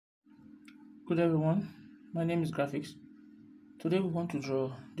Good everyone, my name is Graphics. Today we want to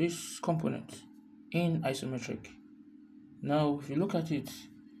draw this component in isometric. Now if you look at it,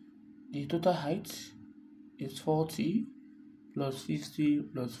 the total height is 40 plus 50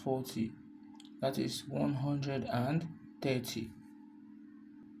 plus 40, that is 130.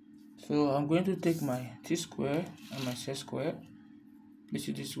 So I'm going to take my t-square and my z-square, place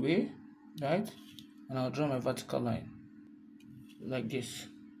it this way, right? And I'll draw my vertical line like this.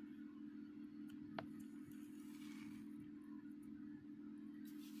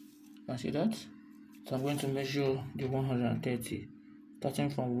 You can see that? So I'm going to measure the 130, starting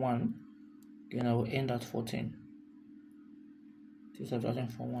from 1, then I will end at 14. This is starting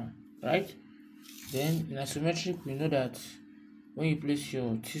from 1, right? Then in isometric, we know that when you place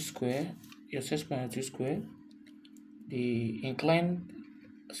your t-square, your z-square and t-square, the inclined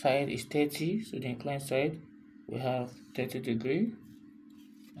side is 30, so the inclined side we have 30 degree,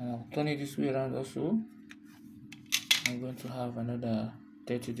 and I'll turn it this way around also. I'm going to have another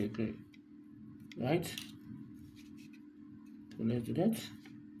 30 degree, right? So let's do that.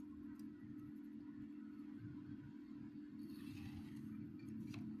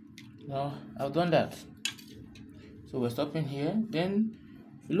 Now I've done that, so we're stopping here. Then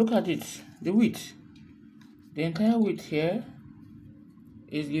if you look at it, the width, the entire width here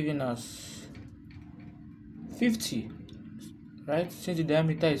is giving us 50, right? Since the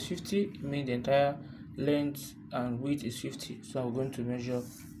diameter is 50, it means the entire length and width is 50, so I'm going to measure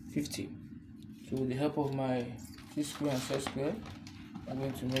 50. So with the help of my t-square and z-square, I'm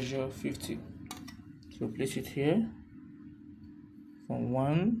going to measure 50. So place it here from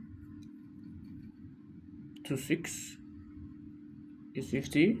 1 to 6 is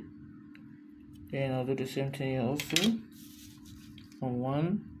 50. Then I'll do the same thing here also, from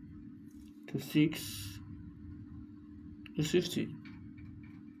 1 to 6 is 50,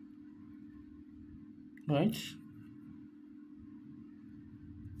 right?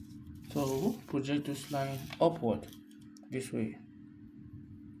 So project this line upward this way.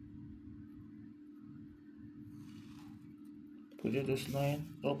 Project this line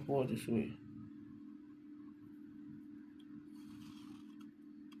upward this way,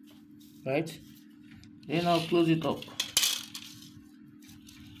 right? Then I'll close it up.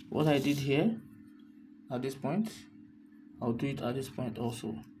 What I did here at this point, I'll do it at this point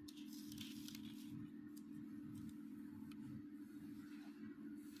also.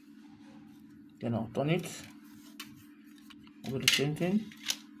 Then I'll turn it, I'll do the same thing.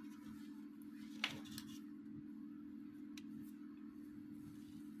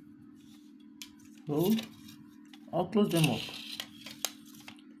 So I'll close them up.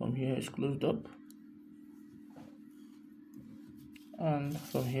 From here it's closed up, and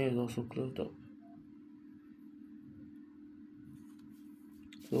from here is also closed up.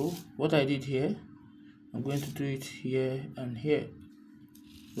 So what I did here, I'm going to do it here and here.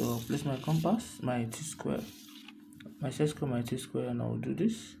 So I'll place my compass, my t-square, my z-square, my t-square, and I'll do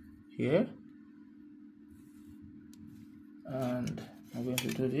this here, and I'm going to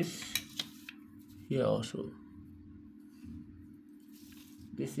do this here also.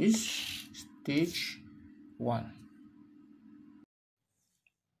 This is stage 1.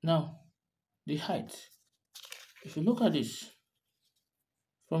 Now the height, if you look at this,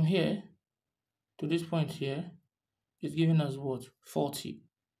 from here to this point here, it's giving us what? 40.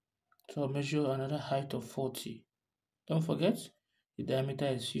 So I'll measure another height of 40. Don't forget, the diameter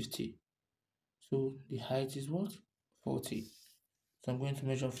is 50. So the height is what? 40. So I'm going to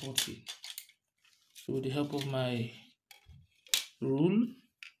measure 40. So with the help of my rule,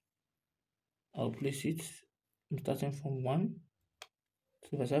 I'll place it. I'm starting from 1. So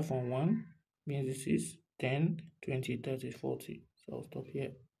if I start from 1, means this is 10, 20, 30, 40. So I'll stop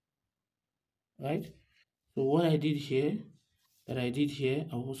here. Right? So what I did here, I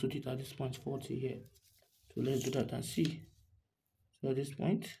also did at this point 40 here. So let's do that and see. So at this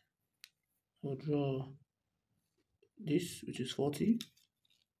point, I'll draw this, which is 40.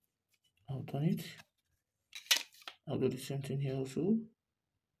 I'll turn it. I'll do the same thing here also.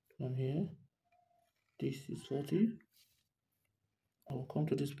 From here, this is 40. I'll come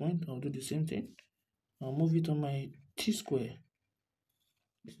to this point. I'll do the same thing. I'll move it on my t-square.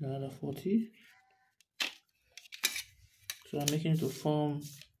 It's another 40. So I'm making it to form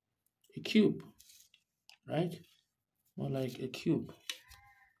a cube, right? More like a cube.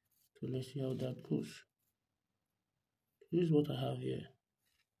 So let's see how that goes. This is what I have here,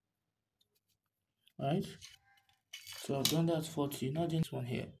 right? So I've done that 40. Now this one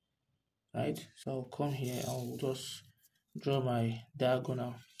here, right? So I'll come here. I'll just draw my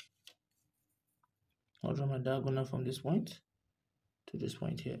diagonal. I'll draw my diagonal from this point to this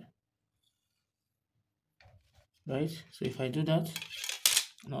point here. right? So if I do that,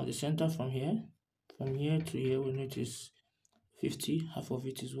 now the center from here to here, we know it is 50. Half of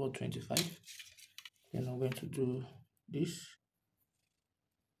it is what, 25. Then I'm going to do this.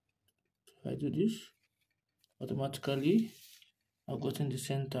 If I do this, automatically I've gotten the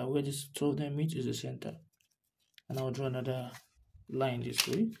center. Where this two of them meet is the center. And I'll draw another line this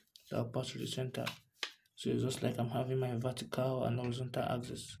way that will pass through the center. So it's just like I'm having my vertical and horizontal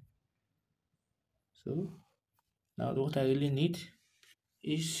axis. So now what I really need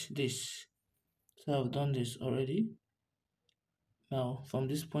is this. So I've done this already. Now from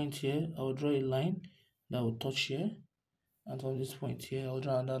this point here, I'll draw a line that will touch here. And from this point here, I'll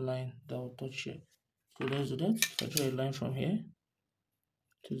draw another line that will touch here. So let's do that. If I draw a line from here,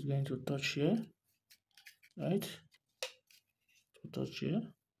 it is going to touch here, right? To touch here.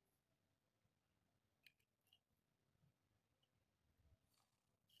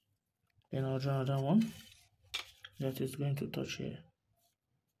 Then I'll draw another one that is going to touch here.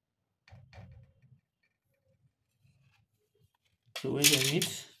 So where they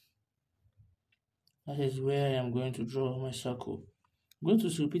meet, that is where I am going to draw my circle. I'm going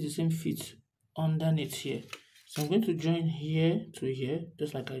to repeat the same feat underneath here. So I'm going to join here to here,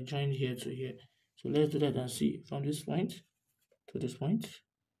 just like I joined here to here. So let's do that and see from this point to this point.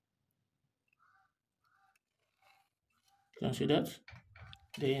 You can see that.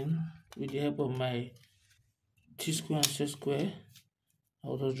 Then with the help of my T square and C square,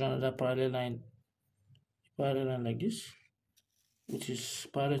 I'll just draw another parallel line like this, which is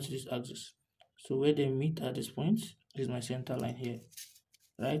parallel to this axis. So where they meet at this point is my center line here,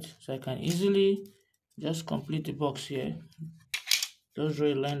 right? So I can easily just complete the box here. Just draw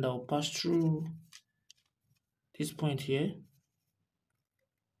a line that will pass through this point here,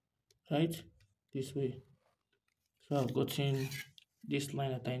 right? This way. So I've gotten this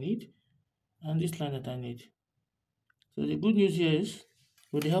line that I need and this line that I need. So the good news here is,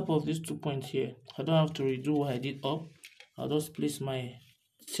 with the help of these 2 points here, I don't have to redo what I did up. I'll just place my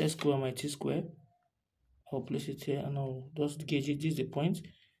C square and my T square. I'll place it here and I'll just gauge it. This is the point.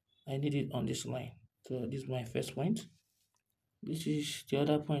 I need it on this line. So this is my first point. This is the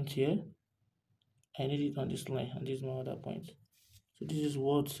other point here. I need it on this line, and this is my other point. So this is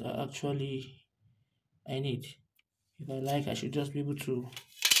what I need. If I like, I should just be able to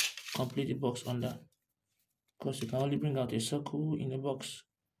complete the box under, because you can only bring out a circle in a box.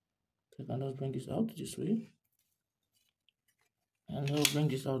 So I can just bring this out this way, and I'll bring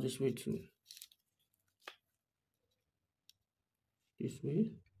this out this way too. This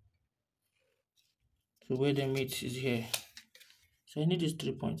way. So where they meet is here. So I need these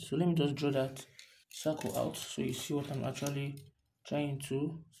 3 points. So let me just draw that circle out so you see what I'm actually trying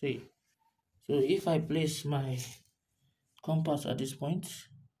to say. So if I place my compass at this point,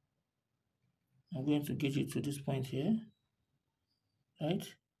 I'm going to gauge it to this point here, right?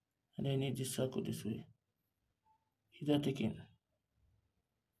 And I need this circle this way. Is that taken?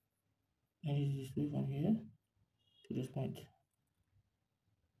 I need this way from here to this point.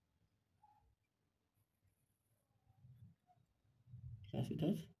 Can you see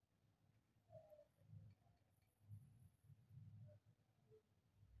that?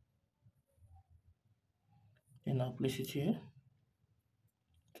 Then I'll place it here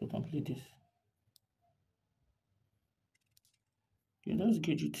to complete this. Okay, let's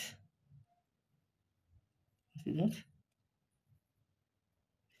gauge it. See that?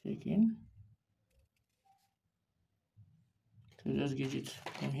 Second. So just gauge it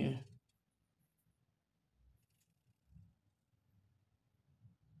from here.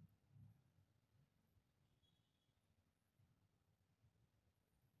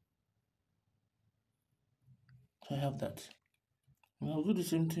 So I have that. And I'll do the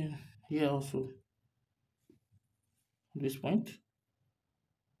same thing here also. This point.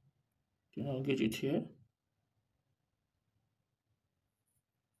 Then I'll gauge it here.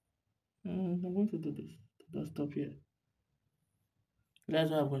 And I'm going to do this. Just stop here. That's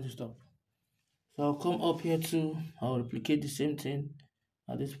where I'm going to stop. So I'll come up here too. I'll replicate the same thing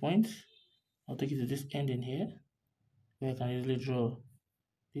at this point. I'll take it to this end in here, where I can easily draw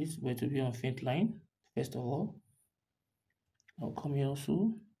this, but to be on faint line. First of all, I'll come here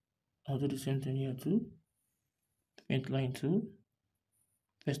also. I'll do the same thing here too. Faint line too.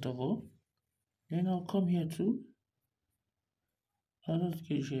 First of all, then I'll come here too. I'll just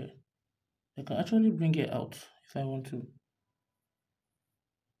gauge here. I can actually bring it out if I want to.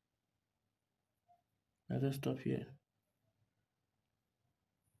 I'll just stop here.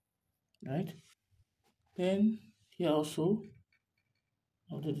 Right? Then here also,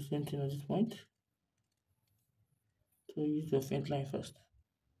 I'll do the same thing at this point. So use your faint line first.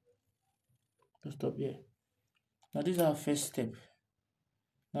 Just stop here. Now this is our first step.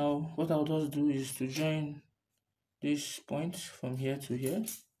 Now what I'll just do is to join this point from here to here,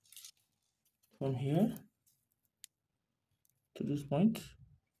 from here to this point.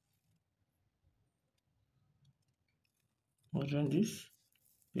 I'll join this,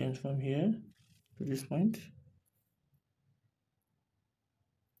 then from here to this point.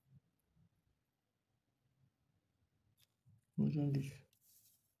 I'll join this.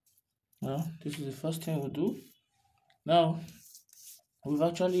 Now this is the first thing we'll do. Now we've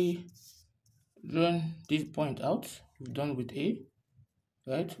actually drawn this point out. We've done with A,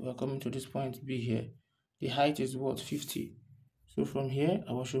 right? We're coming to this point B here. The height is what? 50. So from here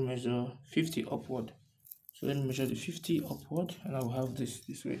I will should measure 50 upward. So let me measure the 50 upward, and I will have this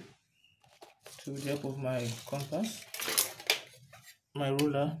way. So with the help of my compass, my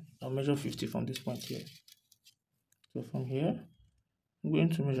ruler, I'll measure 50 from this point here. So from here, I'm going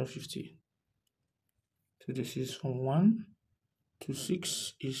to measure 50. So this is from 1 to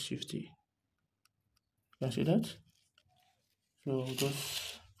 6 is 50. You can see that? So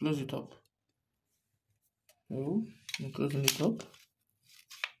just close it up. So I'm closing it up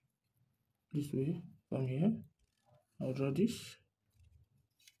this way. From here, I'll draw this.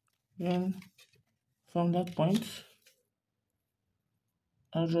 Then from that point,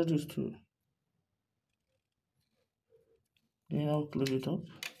 I'll draw this too. Then I'll close it up.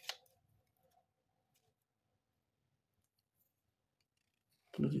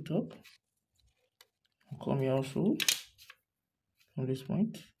 Close it up. I'll come here also. From this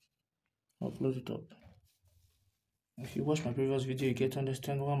point, I'll close it up. If you watch my previous video, you get to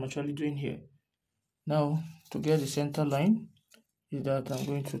understand what I'm actually doing here. Now, to get the center line, is that I'm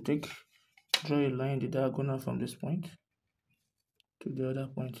going to draw a line, the diagonal from this point to the other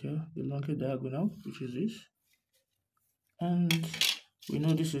point here, the longest diagonal, which is this. And we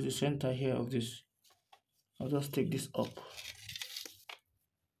know this is the center here of this. I'll just take this up.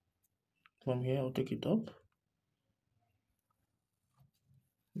 From here, I'll take it up.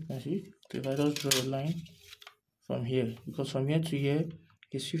 You can see. So if I just draw a line from here, because from here to here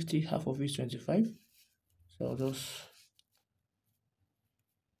is 50, half of it is 25. So I'll just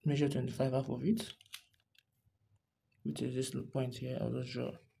measure 25, half of it, which is this point here. I'll just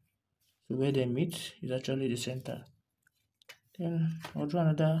draw. So where they meet is actually the center. Then I'll draw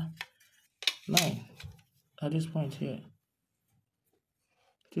another line at this point here.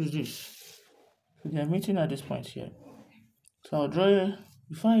 What is this? So they are meeting at this point here. So I'll draw.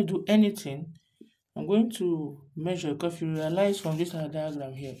 Before I do anything, I'm going to measure, because if you realize from this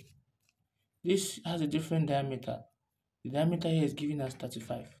diagram here, this has a different diameter. The diameter here is given as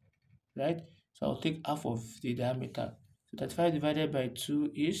 35, right? So I'll take half of the diameter. So 35 divided by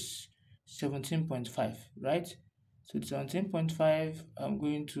 2 is 17.5, right? So 17.5, I'm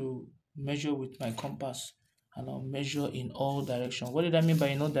going to measure with my compass, and I'll measure in all directions. What did I mean by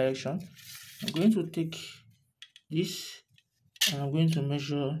in all direction? I'm going to take this, and I'm going to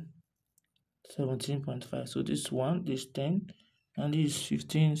measure 17.5. So this one, this 10, and this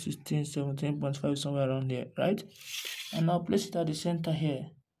 15, 16, 17.5, somewhere around there, right? And I'll place it at the center here,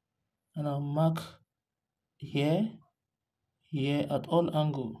 and I'll mark here, here at all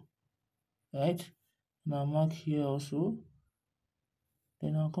angle, right? And I'll mark here also.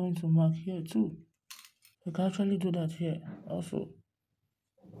 Then I'm going to mark here too. I can actually do that here also,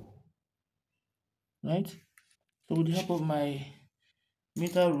 right? So with the help of my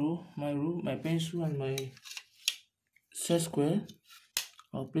meter rule, my pencil, and my set square,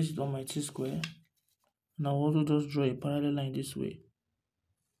 I'll place it on my T-square, and I'll also just draw a parallel line this way.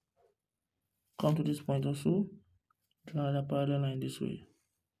 Come to this point also, draw another parallel line this way.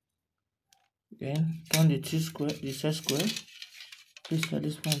 Then turn the T-square, the set square, place it at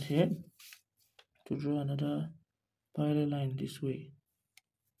this point here to draw another parallel line this way,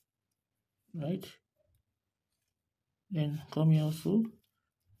 right? Then come here also,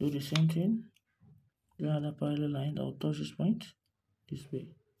 do the same thing, draw another parallel line that will touch this point this way.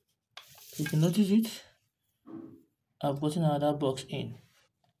 So if you notice it, I've gotten another box in.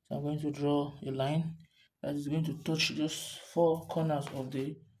 So I'm going to draw a line that is going to touch just 4 corners of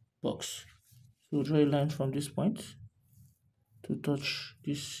the box. So draw a line from this point to touch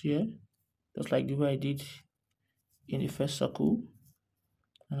this here, just like the way I did in the first circle.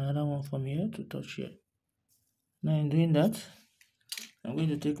 Another one from here to touch here. Now in doing that, I'm going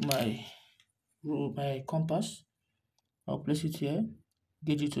to take my compass. I'll place it here,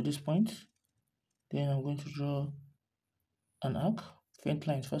 gauge it to this point. Then I'm going to draw an arc, faint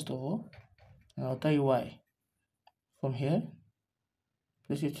line first of all, and I'll tell you why. From here,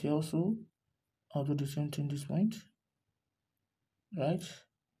 place it here also. I'll do the same thing this point, right?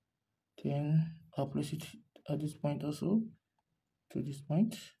 Then I'll place it at this point also to this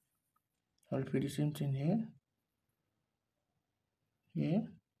point. I'll repeat the same thing here.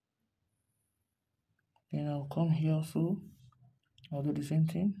 Then I'll come here also. I'll do the same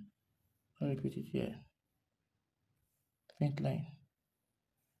thing. I'll repeat it here. Faint line.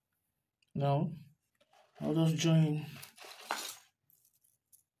 Now I'll just join,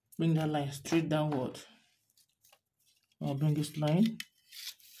 bring that line straight downward. I'll bring this line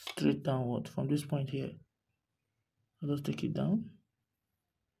straight downward from this point here. I'll just take it down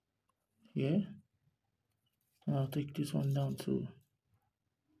here, and I'll take this one down to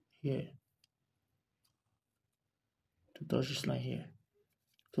here to touch this line here.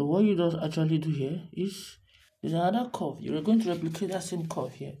 So what you just actually do here is there's another curve. You're going to replicate that same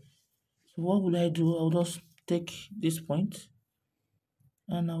curve here. So what will I do? I'll just take this point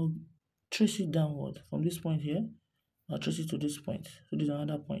and I'll trace it downward from this point here. I'll trace it to this point. So this is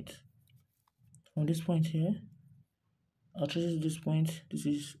another point. From this point here, I'll trace it to this point. This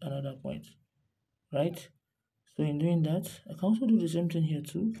is another point, right? So in doing that, I can also do the same thing here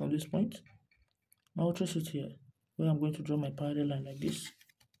too. From this point, I'll trace it here, where I'm going to draw my parallel line like this.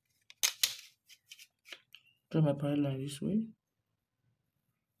 Draw my parallel line this way.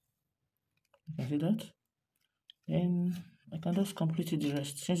 You can see that. Then I can just complete it the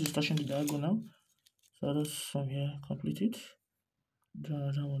rest since it's touching the diagonal. So I'll just from here complete it. Draw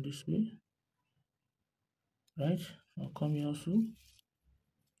another one this way. Right? I'll come here also.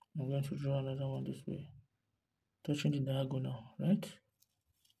 I'm going to draw another one this way, touching the diagonal, right?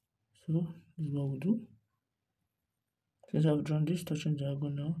 So this is what we'll do. Since I've drawn this touching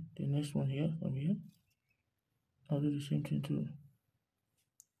diagonal, the next one here from here, I'll do the same thing too,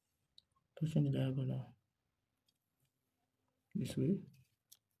 touching the diagonal this way.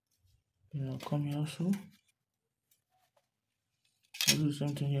 Then I'll come here also. I'll do the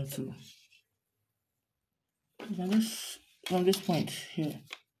same thing here too. And this from this point here,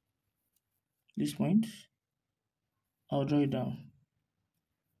 this point, I'll draw it down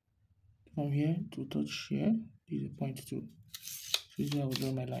from here to touch here. This is a point too. So this is where I will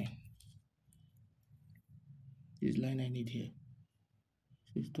draw my line. This line I need here.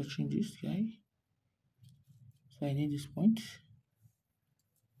 So it's touching this guy. So I need this point.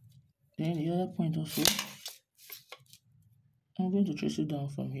 Then the other point also, I'm going to trace it down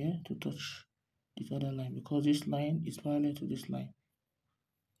from here to touch this other line because this line is parallel to this line.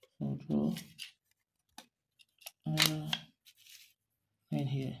 So I'll draw another line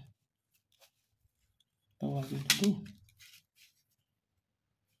here. That's what I'm going to do.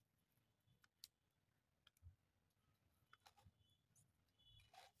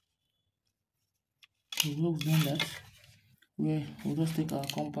 So we've done that. We'll just take our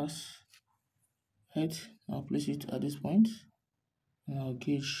compass, right? I'll place it at this point, and I'll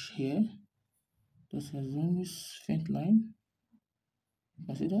gauge here. Just assume this faint line. You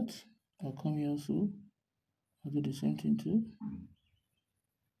can see that. I'll come here also. I'll do the same thing too.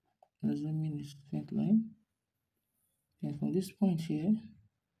 Assuming this faint line. Then from this point here,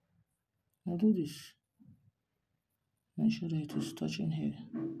 I'll do this. Make sure that it is touching here,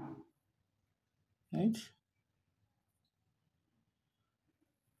 right?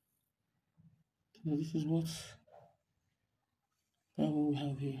 So this is what we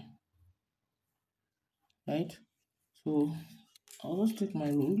have here, right? So I'll just take my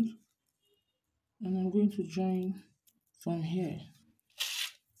rule and I'm going to join from here,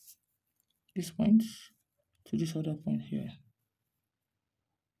 this point to this other point here.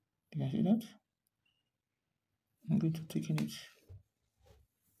 You can see that? I'm going to take it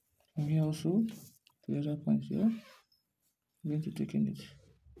from here also to the other point here. I'm going to take it,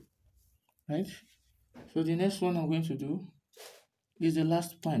 right? So the next one I'm going to do is the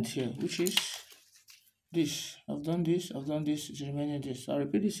last point here, which is this. I've done this, it's remaining this. So I'll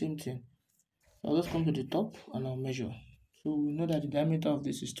repeat the same thing. So I'll just come to the top and I'll measure. So we know that the diameter of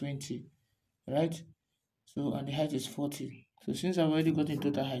this is 20, right? So and the height is 40. So since I've already got the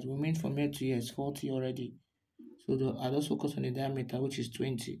total height, we mean from here to here is 40 already. So I'll just focus on the diameter, which is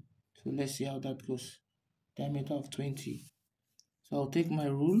 20. So let's see how that goes. Diameter of 20. So I'll take my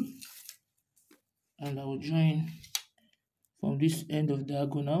rule and I will join from this end of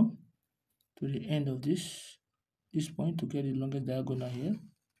diagonal to the end of this point to get the longest diagonal here,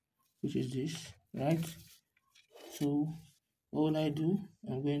 which is this, right? So what will I do?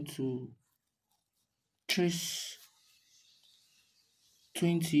 I'm going to trace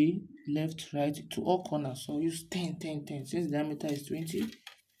 20 left, right to all corners. So I'll use 10, 10, 10. Since the diameter is 20, I'm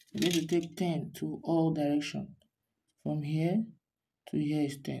going to take 10 to all directions. From here to here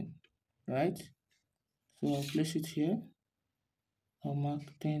is 10, right? So I'll place it here. I'll mark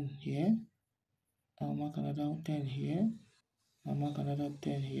 10 here. I'll mark another 10 here, I'll mark another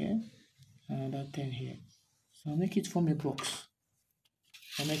 10 here, another 10 here. So I'll make it form a box.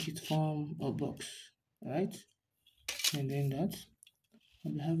 I'll make it form a box, right? And doing that,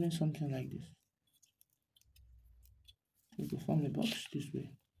 I'll be having something like this. So to form the box this way.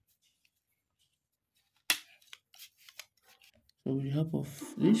 So with the help of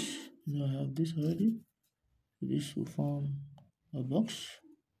this, I have this already. This will form a box.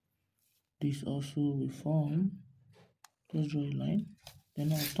 This also will form, just draw a line.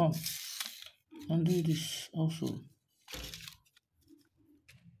 Then I'll turn and do this also.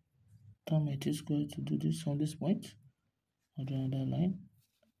 Turn my t-square to do this from this point. I'll draw another line.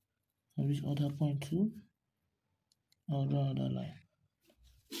 On this other point too, I'll draw another line.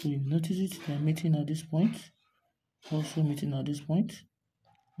 So you notice it, they're meeting at this point, also meeting at this point,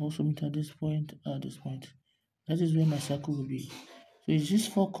 also meet at this point, at this point. That is where my circle will be. So it's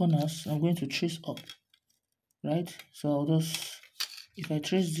just 4 corners I'm going to trace up, right? So I'll just, if I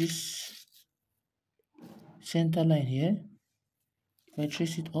trace this center line here, if I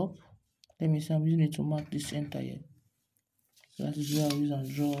trace it up, let me say I'm using it to mark this center here. So that is where I'll use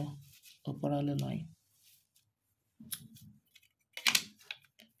and draw a parallel line.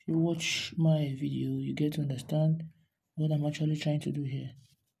 If you watch my video, you get to understand what I'm actually trying to do here.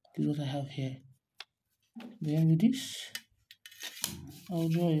 This is what I have here. Then with this, I'll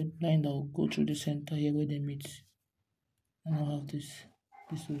draw a line that will go through the center here where they meet. And I'll have this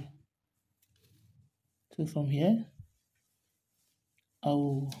way. So from here, I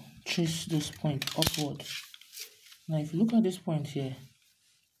will trace this point upward. Now if you look at this point here,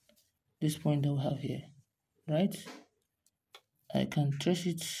 this point that we have here, right? I can trace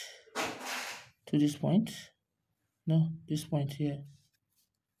it to this point. No, this point here.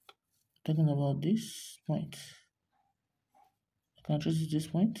 Talking about this point. I can trace it to this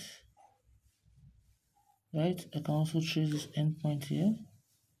point. Right? I can also trace this end point here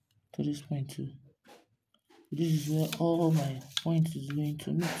to this point too. This is where all my points is going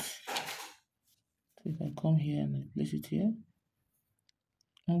to meet. So if I come here and I place it here,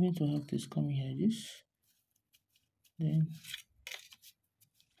 I'm going to have this coming here, this. Then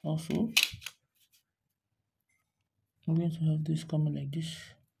also I'm going to have this coming like this.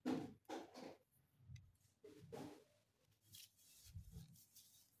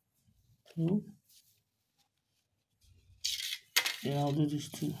 So then I'll do this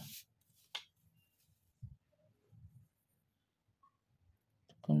too.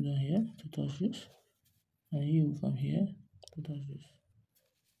 Come down here to touch this, and you will come here to touch this.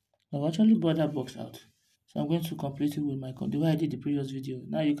 I've actually brought that box out, so I'm going to complete it with my the way I did the previous video.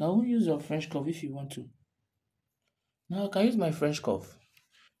 Now you can only use your French curve if you want to. Now I can use my French curve.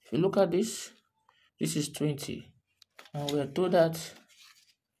 If you look at this, this is 20, and we are told that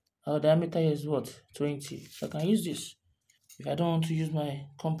our diameter is what? 20. So I can use this if I don't want to use my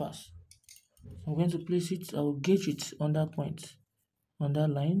compass. I'm going to place it, I will gauge it on that point, on that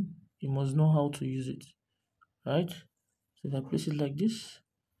line. You must know how to use it, right? So if I place it like this,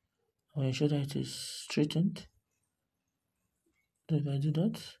 I'll ensure that it is straightened. So if I do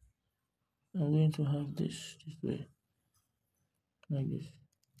that, I'm going to have this way, like this.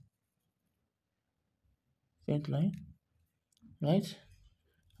 Faint line, right?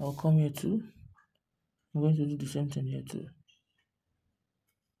 I'll come here too. I'm going to do the same thing here too,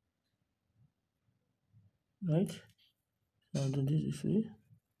 right? So I'll do this way,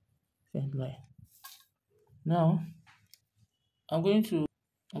 faint line. Now I'm going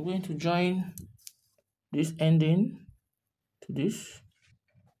to join this ending to this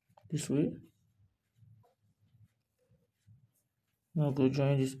way. I'll go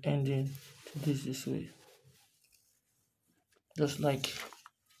join this ending to this way, just like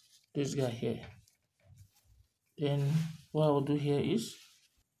this guy here. Then what I'll do here is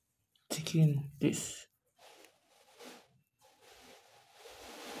taking this,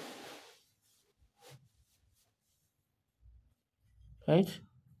 right?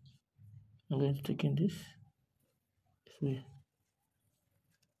 I'm going to take in this way.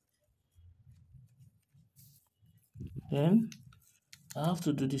 Then I have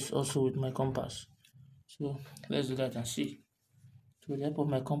to do this also with my compass. So let's do that and see. So with the help of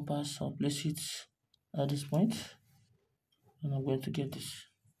my compass, I'll place it at this point, and I'm going to get this.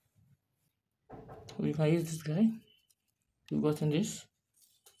 So if I use this guy, you've gotten this.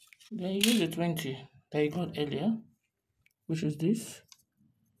 Then you use the 20 that you got earlier, which is this,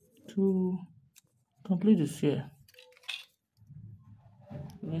 to complete this here.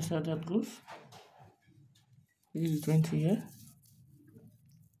 Let's see how that goes. Use the 20 here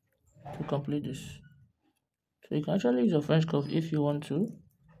to complete this. So you can actually use your French curve if you want to.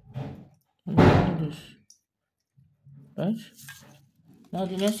 And then do this, right? Now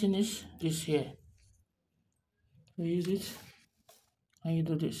the next thing is this here. You use it and you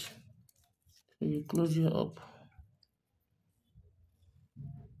do this. So you close your up.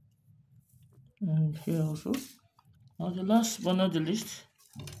 And here also. Now the last but not the least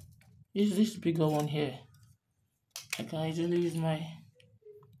is this bigger one here. I can easily use my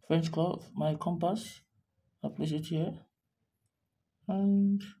French cloth, my compass. I place it here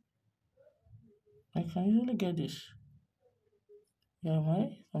and I can easily get this. Here am I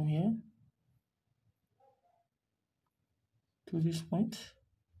from here to this point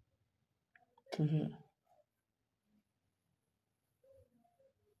to here.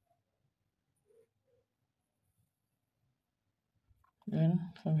 Then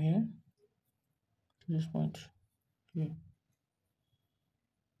from here to this point here.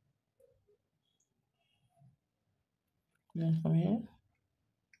 Then from here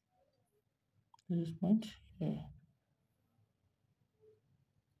to this point here.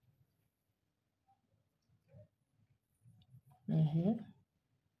 Then here.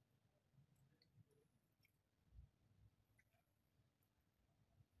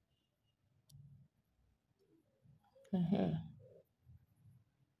 Then here.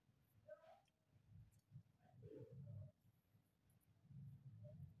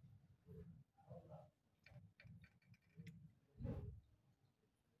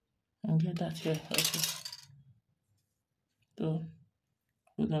 And get that here also. So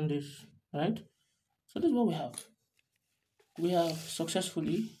put on this, right? So this is what we have. We have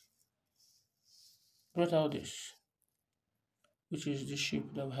successfully brought out this, which is the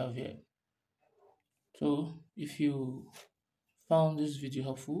shape that we have here. So if you found this video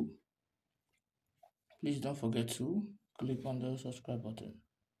helpful, please don't forget to click on the subscribe button.